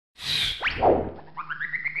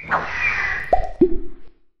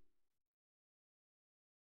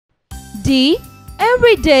D.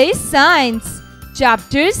 Everyday Science.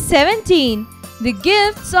 Chapter 17. The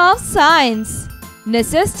Gifts of Science.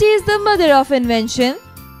 Necessity is the mother of invention.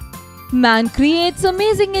 Man creates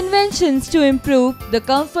amazing inventions to improve the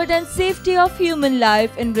comfort and safety of human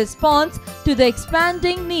life in response to the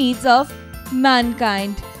expanding needs of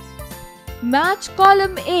mankind. Match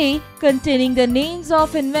column A containing the names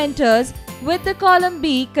of inventors with the column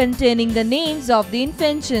B containing the names of the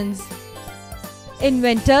inventions.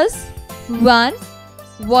 Inventors: 1.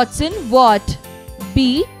 Watson Watt.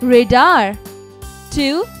 B. Radar.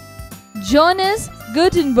 2. Johannes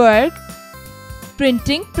Gutenberg.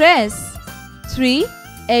 Printing press. 3.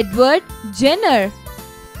 Edward Jenner.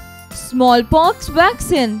 Smallpox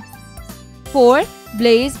vaccine. 4.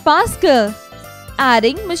 Blaise Pascal.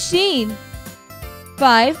 Adding machine.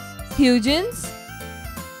 5. Huygens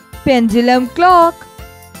pendulum clock.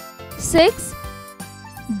 6.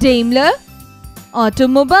 Daimler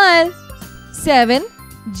automobile. 7.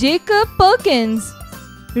 Jacob Perkins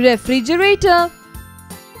refrigerator.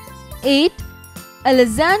 8.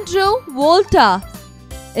 Alessandro Volta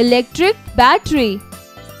electric battery.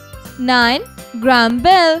 9. Graham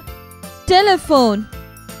Bell telephone.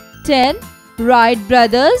 10. Wright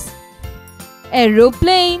brothers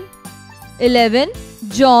aeroplane. 11.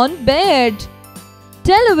 John Baird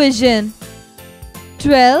television.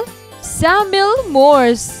 12. Samuel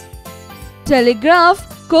Morse telegraph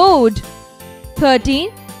code.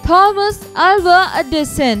 13. Thomas Alva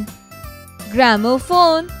Edison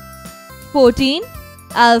gramophone. 14.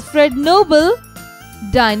 Alfred Nobel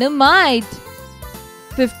dynamite.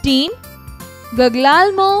 15.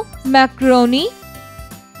 Guglielmo Marconi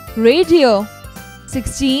radio.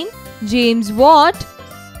 16. James Watt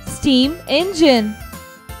steam engine.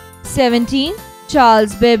 17.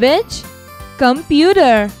 Charles Babbage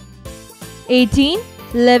computer. 18.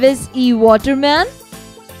 Lewis E. Waterman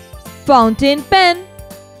fountain pen.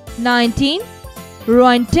 19.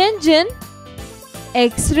 Roentgen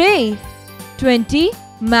X-ray. 20.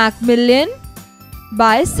 Macmillan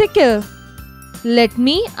bicycle. Let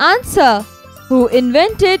me answer. Who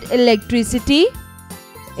invented electricity?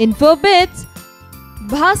 Info bits.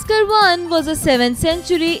 Bhaskar I was a 7th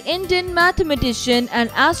century Indian mathematician and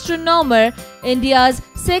astronomer. India's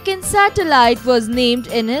second satellite was named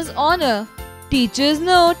in his honor. Teacher's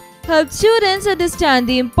note: help students understand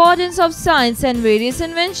the importance of science and various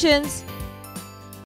inventions.